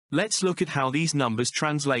Let's look at how these numbers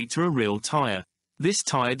translate to a real tire. This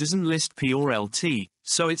tire doesn't list P or LT,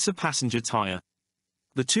 so it's a passenger tire.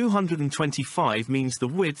 The 225 means the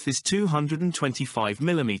width is 225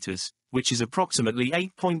 millimeters, which is approximately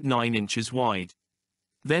 8.9 inches wide.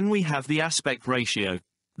 Then we have the aspect ratio.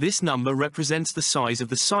 This number represents the size of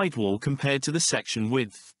the sidewall compared to the section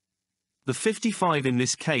width. The 55 in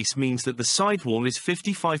this case means that the sidewall is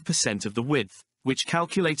 55% of the width, which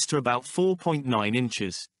calculates to about 4.9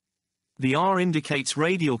 inches. The R indicates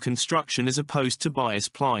radial construction as opposed to bias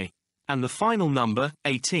ply. And the final number,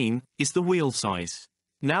 18, is the wheel size.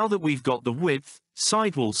 Now that we've got the width,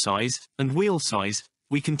 sidewall size, and wheel size,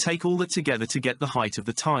 we can take all that together to get the height of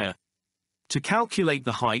the tire. To calculate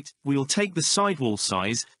the height, we'll take the sidewall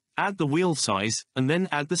size, add the wheel size, and then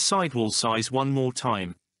add the sidewall size one more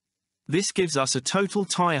time. This gives us a total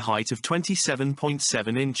tire height of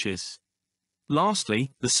 27.7 inches.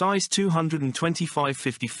 Lastly, the size 225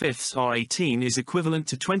 55ths R18 is equivalent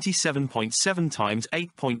to 27.7 times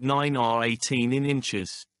 8.9 R18 in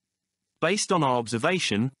inches. Based on our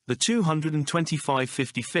observation, the 225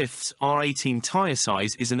 55ths R18 tire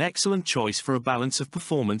size is an excellent choice for a balance of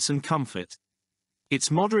performance and comfort. Its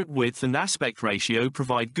moderate width and aspect ratio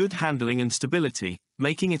provide good handling and stability,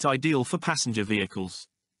 making it ideal for passenger vehicles.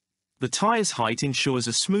 The tire's height ensures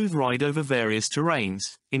a smooth ride over various terrains,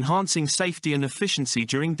 enhancing safety and efficiency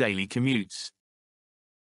during daily commutes.